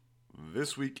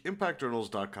This week,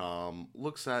 ImpactJournals.com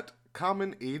looks at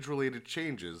common age-related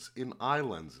changes in eye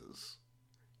lenses.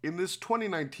 In this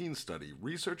 2019 study,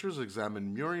 researchers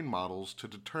examined murine models to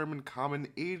determine common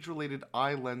age-related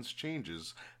eye lens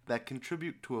changes that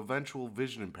contribute to eventual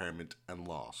vision impairment and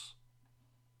loss.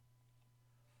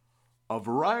 A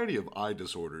variety of eye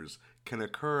disorders can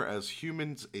occur as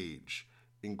humans age,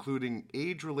 including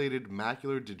age-related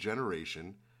macular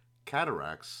degeneration,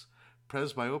 cataracts,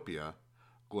 presbyopia,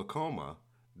 glaucoma,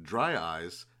 dry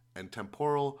eyes, and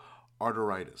temporal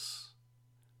arteritis.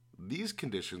 These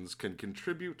conditions can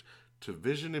contribute to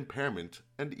vision impairment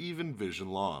and even vision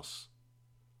loss.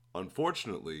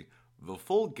 Unfortunately, the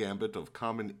full gambit of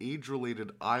common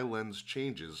age-related eye lens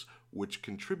changes which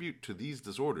contribute to these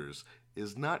disorders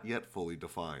is not yet fully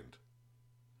defined.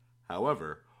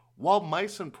 However, while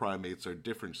mice and primates are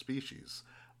different species,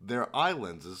 their eye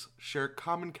lenses share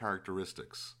common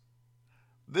characteristics.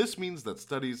 This means that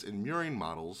studies in murine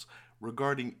models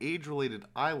regarding age-related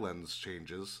eye lens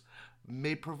changes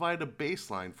may provide a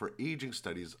baseline for aging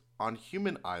studies on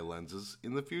human eye lenses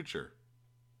in the future.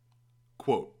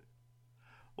 Quote,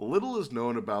 "Little is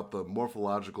known about the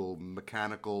morphological,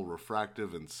 mechanical,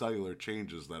 refractive, and cellular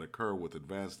changes that occur with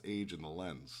advanced age in the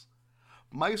lens.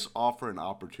 Mice offer an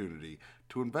opportunity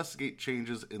to investigate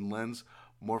changes in lens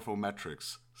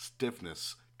morphometrics,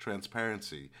 stiffness,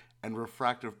 transparency, and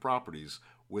refractive properties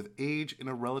with age in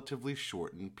a relatively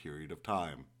shortened period of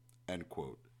time." End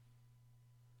quote.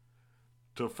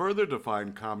 To further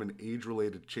define common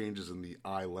age-related changes in the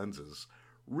eye lenses,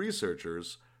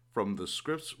 researchers from the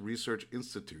Scripps Research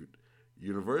Institute,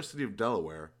 University of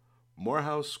Delaware,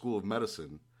 Morehouse School of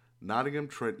Medicine, Nottingham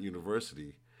Trent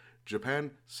University,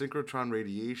 Japan Synchrotron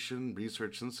Radiation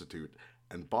Research Institute,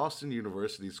 and Boston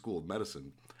University School of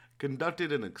Medicine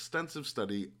conducted an extensive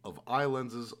study of eye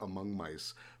lenses among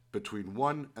mice between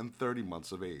 1 and 30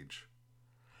 months of age.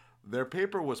 Their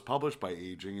paper was published by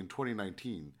Aging in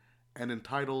 2019 and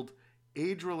entitled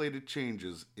Age-Related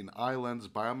Changes in Eye Lens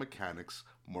Biomechanics,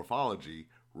 Morphology,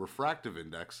 Refractive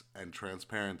Index, and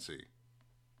Transparency.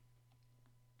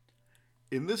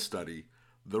 In this study,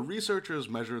 the researchers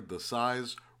measured the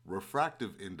size,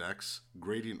 refractive index,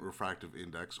 gradient refractive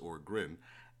index or GRIN,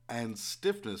 and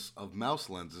stiffness of mouse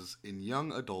lenses in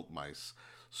young adult mice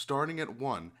starting at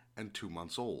 1 and 2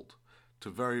 months old, to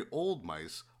very old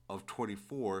mice of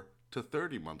 24 to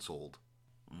 30 months old.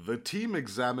 The team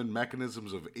examined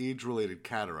mechanisms of age-related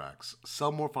cataracts,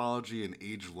 cell morphology in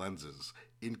aged lenses,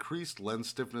 increased lens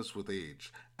stiffness with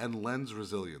age, and lens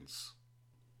resilience.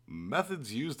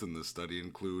 Methods used in this study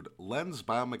include lens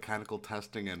biomechanical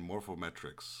testing and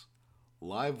morphometrics,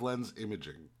 live lens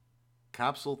imaging,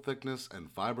 capsule thickness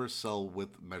and fiber cell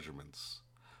width measurements,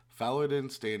 Fallodin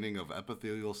staining of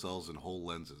epithelial cells in whole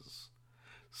lenses,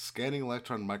 scanning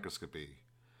electron microscopy,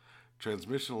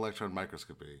 transmission electron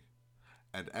microscopy,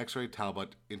 and X-ray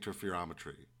Talbot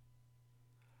interferometry.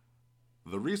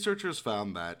 The researchers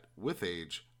found that, with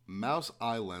age, mouse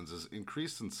eye lenses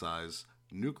increased in size,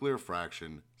 nuclear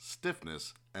fraction,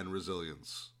 stiffness, and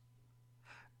resilience.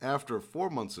 After 4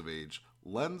 months of age,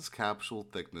 lens capsule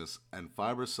thickness and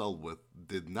fiber cell width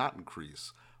did not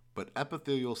increase, but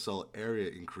epithelial cell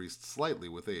area increased slightly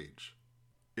with age.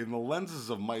 In the lenses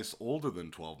of mice older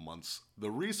than 12 months, the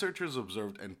researchers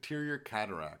observed anterior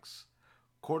cataracts,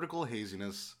 cortical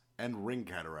haziness, and ring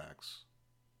cataracts.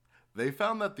 They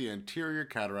found that the anterior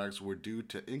cataracts were due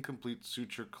to incomplete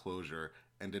suture closure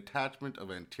and detachment of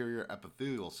anterior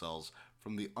epithelial cells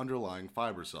from the underlying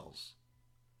fiber cells.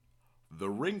 The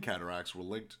ring cataracts were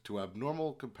linked to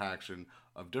abnormal compaction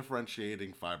of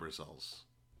differentiating fiber cells.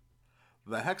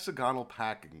 The hexagonal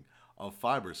packing of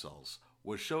fiber cells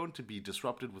was shown to be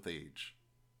disrupted with age.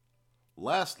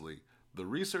 Lastly, the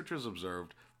researchers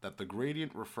observed that the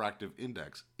gradient refractive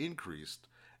index increased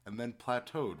and then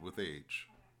plateaued with age.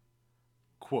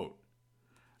 Quote,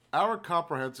 "Our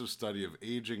comprehensive study of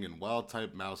aging in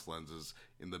wild-type mouse lenses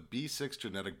in the B6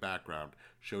 genetic background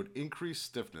showed increased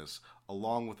stiffness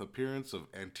along with appearance of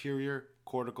anterior,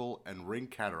 cortical, and ring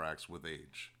cataracts with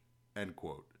age." End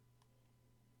quote.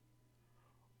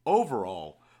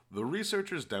 Overall, the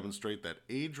researchers demonstrate that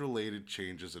age-related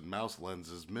changes in mouse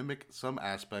lenses mimic some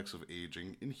aspects of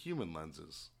aging in human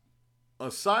lenses.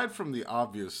 Aside from the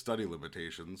obvious study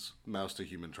limitations,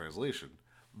 mouse-to-human translation,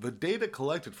 the data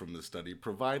collected from this study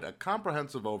provide a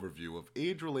comprehensive overview of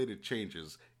age-related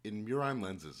changes in murine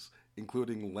lenses,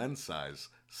 including lens size,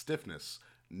 stiffness,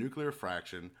 nuclear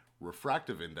fraction,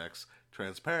 refractive index,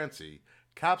 transparency,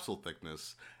 capsule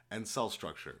thickness, and cell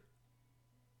structure.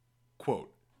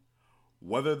 Quote,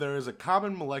 "Whether there is a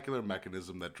common molecular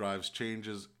mechanism that drives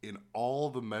changes in all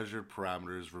the measured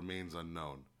parameters remains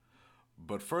unknown.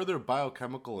 but further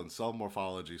biochemical and cell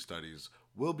morphology studies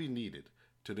will be needed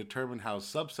to determine how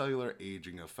subcellular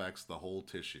aging affects the whole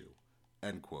tissue.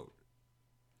 End quote.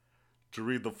 To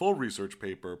read the full research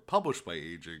paper published by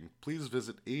Aging, please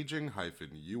visit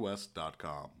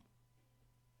aging-us.com.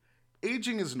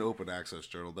 Aging is an open access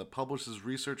journal that publishes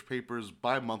research papers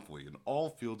bi-monthly in all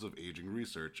fields of aging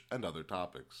research and other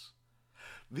topics.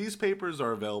 These papers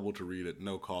are available to read at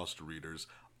no cost to readers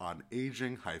on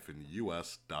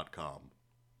aging-us.com.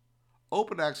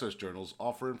 Open access journals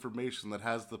offer information that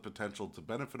has the potential to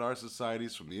benefit our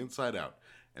societies from the inside out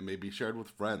and may be shared with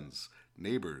friends,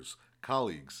 neighbors,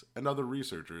 colleagues, and other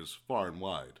researchers far and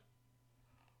wide.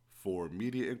 For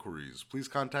media inquiries, please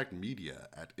contact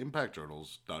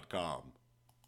media@impactjournals.com.